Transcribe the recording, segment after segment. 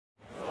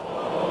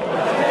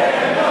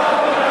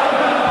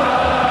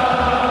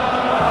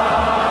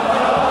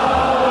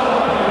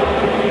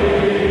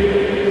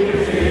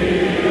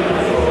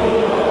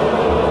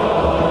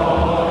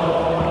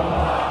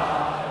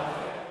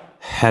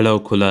Hello,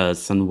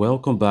 coolers, and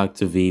welcome back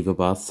to Viva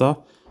Barca.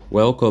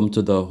 Welcome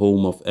to the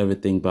home of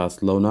everything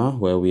Barcelona,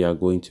 where we are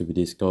going to be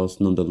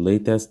discussing on the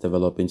latest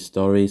developing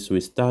stories.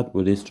 We start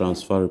with this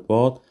transfer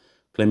report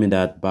claiming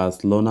that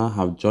Barcelona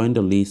have joined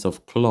the list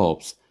of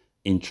clubs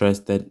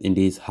interested in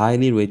this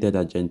highly rated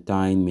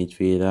Argentine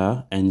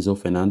midfielder Enzo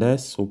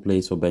Fernandez, who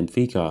plays for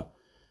Benfica.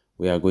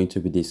 We are going to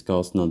be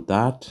discussing on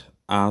that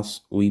as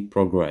we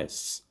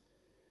progress.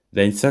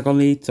 Then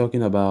secondly,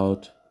 talking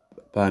about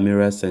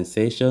Palmeiras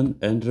sensation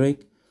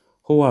Endrick,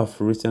 who have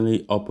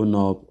recently opened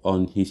up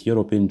on his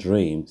European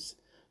dreams.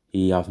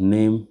 He have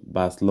named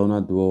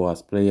Barcelona duo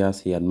as players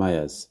he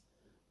admires.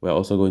 We're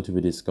also going to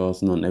be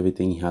discussing on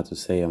everything he had to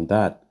say on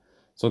that.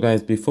 So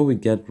guys, before we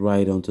get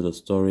right onto the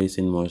stories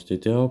in much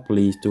detail,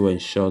 please do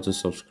ensure to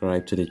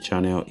subscribe to the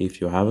channel if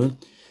you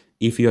haven't.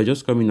 If you are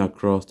just coming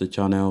across the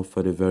channel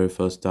for the very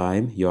first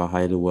time, you are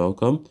highly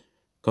welcome.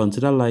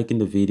 Consider liking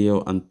the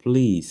video and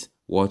please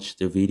watch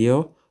the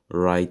video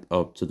right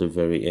up to the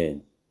very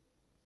end.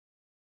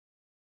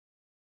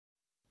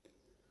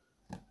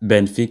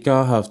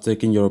 Benfica have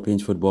taken European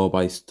football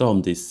by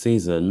storm this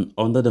season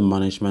under the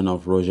management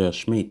of Roger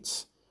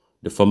Schmidt.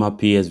 The former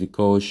PSV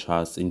coach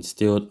has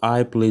instilled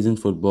eye-pleasing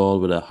football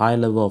with a high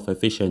level of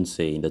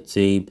efficiency in the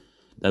team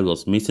that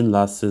was missing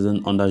last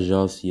season under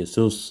Jorge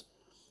Jesus.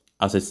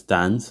 As it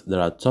stands, they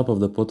are top of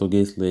the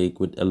Portuguese league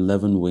with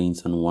 11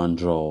 wins and 1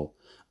 draw,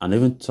 and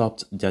even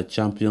topped their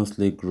Champions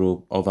League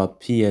group over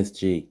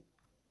PSG.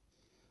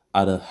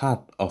 At the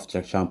heart of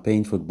their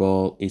champagne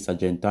football is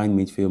Argentine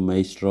midfield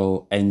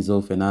maestro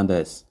Enzo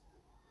Fernandez.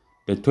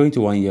 The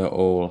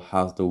 21-year-old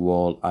has the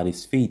world at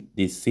his feet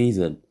this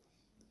season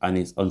and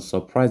is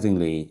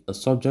unsurprisingly a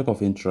subject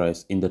of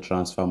interest in the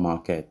transfer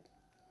market.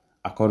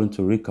 According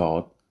to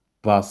record,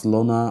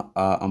 Barcelona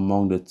are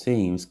among the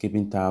teams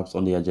keeping tabs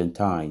on the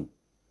Argentine.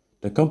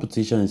 The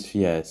competition is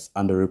fierce,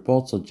 and the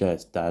report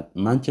suggests that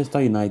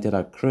Manchester United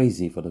are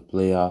crazy for the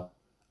player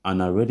and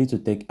are ready to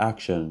take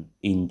action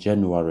in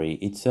January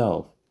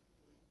itself.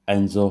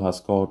 Enzo has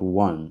scored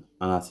 1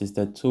 and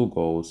assisted 2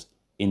 goals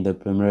in the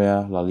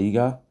Premier La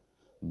Liga,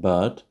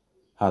 but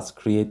has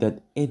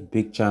created 8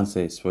 big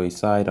chances for his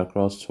side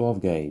across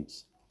 12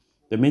 games.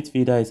 The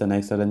midfielder is an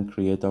excellent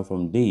creator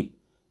from deep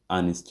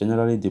and is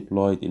generally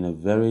deployed in a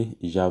very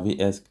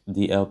Xavi-esque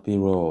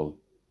DLP role.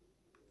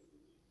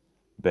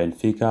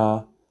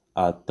 Benfica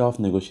are tough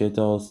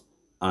negotiators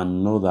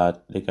and know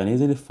that they can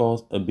easily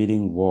force a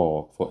bidding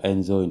war for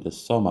Enzo in the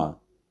summer.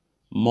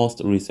 Most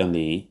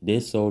recently,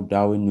 they sold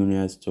Darwin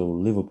Núñez to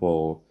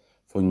Liverpool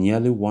for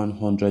nearly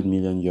 100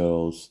 million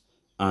euros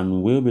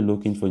and will be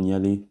looking for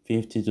nearly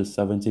 50 to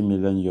 70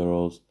 million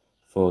euros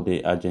for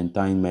the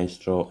Argentine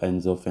maestro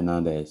Enzo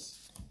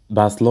Fernandez.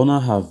 Barcelona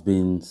have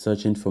been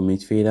searching for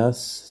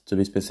midfielders, to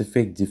be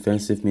specific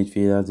defensive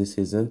midfielders this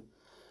season.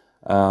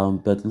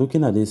 But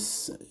looking at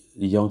this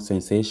young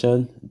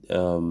sensation,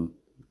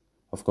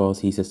 of course,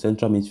 he's a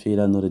central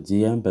midfielder, not a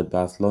DM, but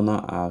Barcelona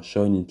are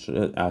showing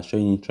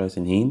interest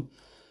in him.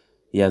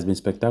 He has been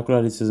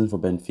spectacular this season for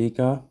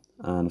Benfica,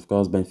 and of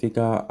course,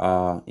 Benfica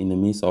are in the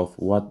midst of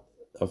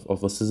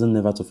of a season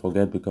never to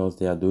forget because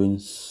they are doing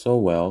so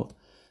well,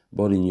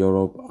 both in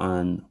Europe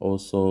and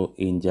also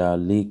in their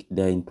league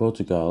there in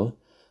Portugal.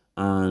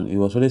 And it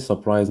was really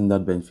surprising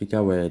that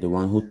Benfica were the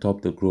one who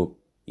topped the group,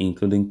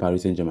 including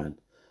Paris Saint-Germain.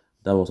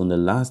 That was on the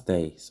last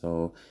day,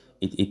 so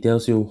it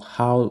tells you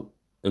how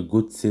a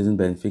good season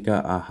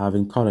Benfica are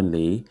having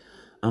currently.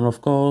 And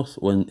of course,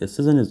 when a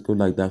season is good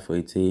like that for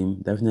a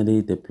team,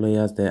 definitely the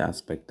players there are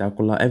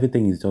spectacular.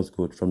 Everything is just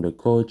good, from the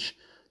coach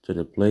to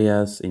the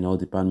players in all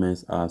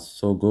departments are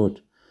so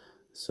good.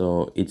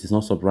 So it is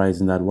not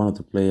surprising that one of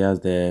the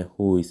players there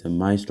who is a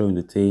maestro in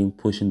the team,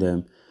 pushing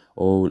them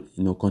or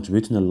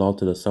contributing a lot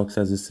to the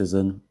success this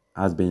season,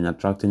 has been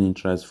attracting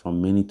interest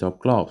from many top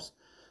clubs.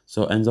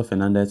 So Enzo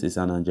Fernandez is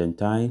an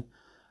Argentine,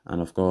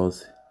 and of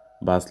course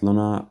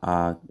Barcelona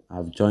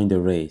have joined the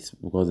race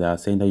because they are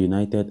saying that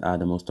United are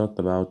the most talked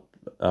about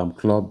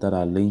club that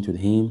are linked with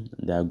him.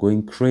 They are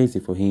going crazy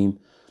for him,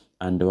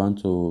 and they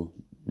want to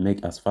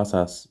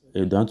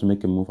they want to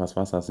make a move as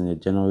fast as in the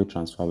January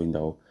transfer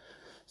window.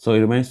 So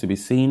it remains to be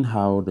seen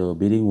how the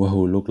bidding war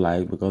will look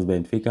like, because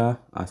Benfica,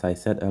 as I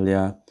said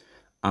earlier,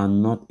 are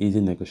not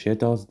easy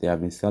negotiators. They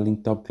have been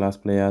selling top class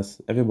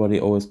players. Everybody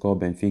always call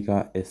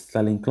Benfica a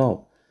selling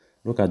club.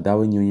 Look at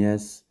Darwin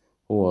Núñez,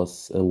 who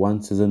was a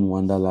one season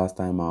wonder last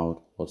time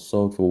out, was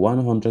sold for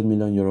 100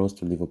 million euros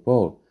to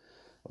Liverpool.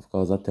 Of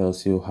course, that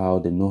tells you how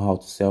they know how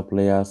to sell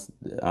players.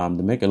 They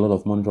make a lot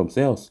of money from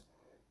sales.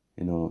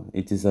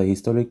 It is a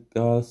historic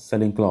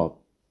selling club.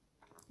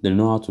 They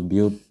know how to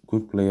build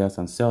good players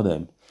and sell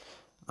them.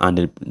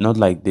 And not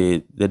like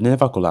they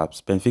never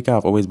collapse. Benfica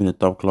have always been a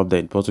top club there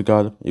in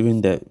Portugal,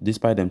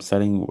 despite them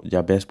selling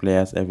their best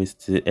players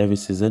every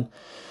season.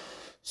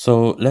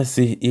 So let's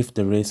see if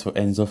the race for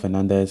Enzo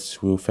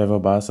Fernandez will favor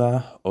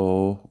Barca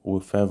or will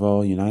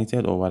favor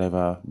United or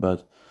whatever.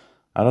 But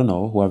I don't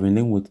know. We have been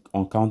linked with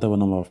uncountable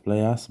number of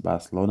players,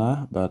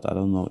 Barcelona, but I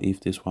don't know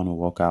if this one will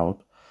work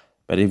out.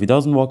 But if it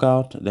doesn't work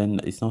out, then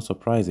it's not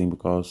surprising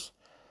because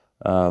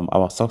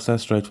Our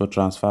success rate for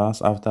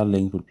transfers after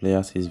linked with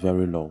players is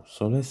very low.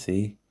 So let's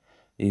see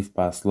if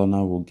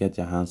Barcelona will get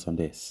their hands on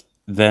this.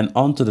 Then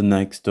on to the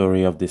next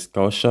story of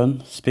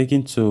discussion.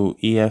 Speaking to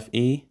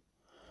EFE,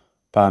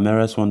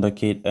 Palmeiras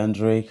wonderkid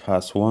Endrick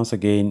has once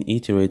again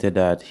iterated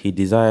that he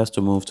desires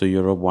to move to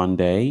Europe one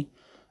day,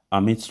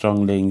 amid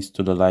strong links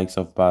to the likes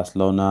of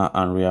Barcelona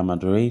and Real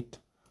Madrid.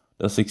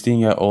 The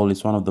 16-year-old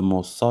is one of the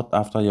most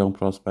sought-after young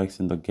prospects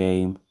in the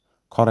game.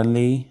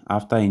 Currently,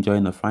 after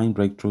enjoying a fine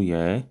breakthrough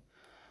year,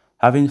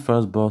 having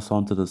first burst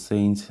onto the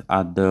scenes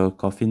at the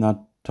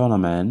Cofina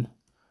tournament,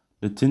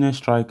 the teenage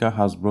striker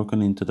has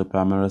broken into the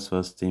Palmeiras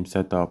first team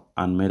setup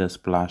and made a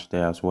splash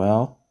there as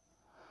well.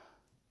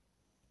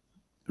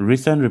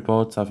 Recent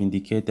reports have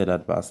indicated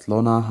that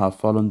Barcelona have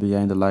fallen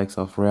behind the likes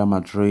of Real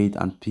Madrid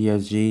and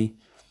PSG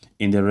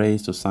in the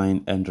race to sign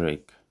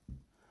Endrick.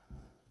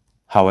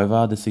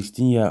 However, the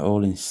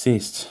 16-year-old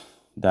insists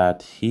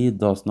that he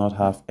does not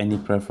have any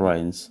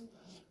preference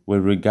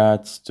with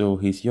regards to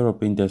his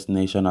European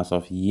destination as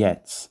of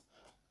yet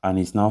and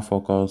is now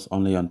focused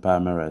only on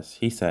Palmeiras.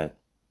 He said,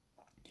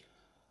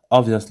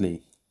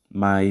 "Obviously,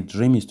 my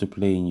dream is to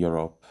play in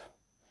Europe,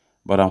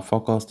 but I'm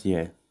focused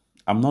here.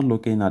 I'm not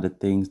looking at the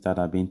things that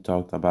are being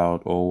talked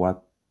about or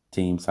what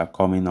teams are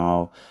coming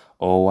out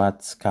or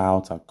what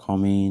scouts are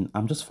coming.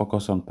 I'm just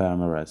focused on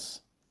Palmeiras.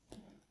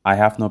 I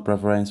have no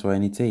preference for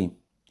any team,"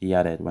 he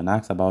added when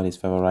asked about his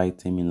favorite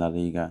team in La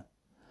Liga.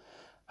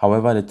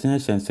 However, the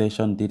teenage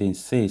sensation did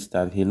insist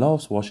that he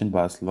loves watching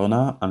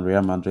Barcelona and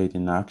Real Madrid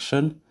in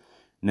action,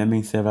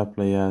 naming several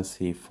players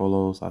he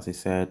follows, as he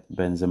said,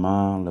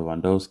 Benzema,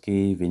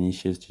 Lewandowski,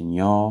 Vinicius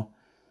Junior,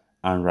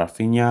 and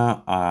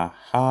Rafinha are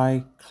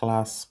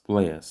high-class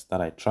players that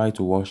I try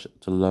to watch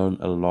to learn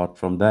a lot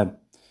from them.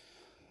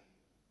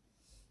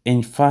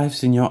 In 5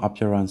 senior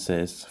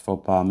appearances for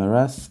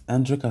Palmeiras,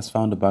 Endrick has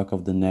found the back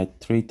of the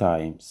net 3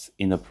 times,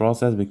 in the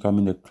process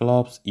becoming the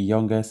club's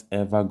youngest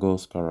ever goal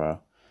scorer,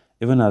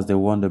 even as they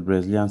won the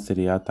Brazilian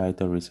Serie A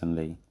title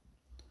recently.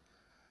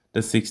 The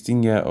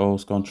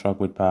 16-year-old's contract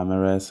with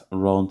Palmeiras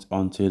runs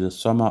until the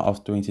summer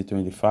of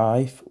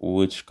 2025,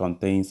 which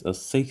contains a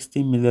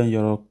 €60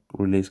 million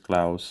release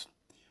clause.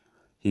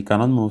 He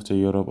cannot move to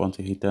Europe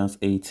until he turns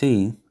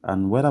 18,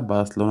 and whether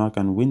Barcelona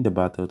can win the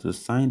battle to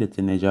sign the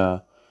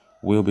teenager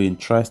will be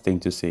interesting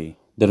to see.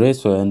 The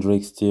race for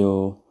Endrick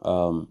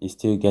is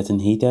still getting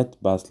heated.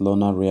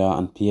 Barcelona, Real,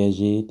 and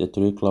PSG, the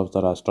 3 clubs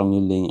that are strongly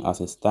linked as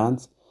it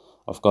stands.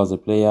 Of course, the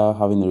player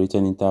having a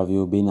written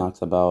interview being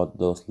asked about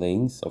those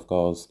links. Of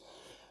course,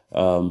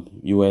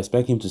 you would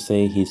expect him to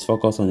say he's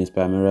focused on his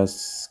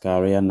Palmeiras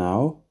career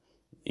now.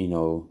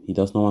 He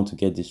does not want to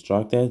get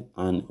distracted,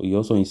 and he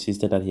also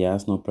insisted that he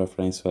has no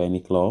preference for any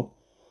club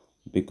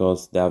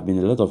because there have been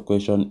a lot of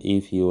questions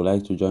if he would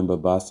like to join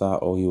Barca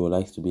or he would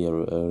like to be a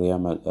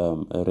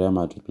Real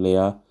Madrid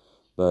player.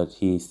 But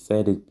he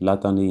said it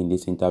blatantly in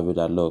this interview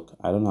that, look,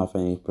 I don't have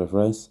any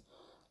preference.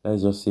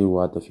 Let's just see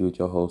what the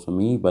future holds for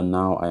me. But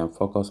now I am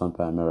focused on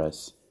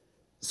Palmeiras.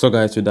 So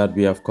guys, with that,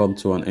 we have come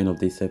to an end of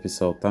this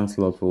episode. Thanks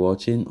a lot for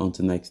watching.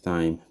 Until next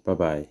time.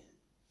 Bye-bye.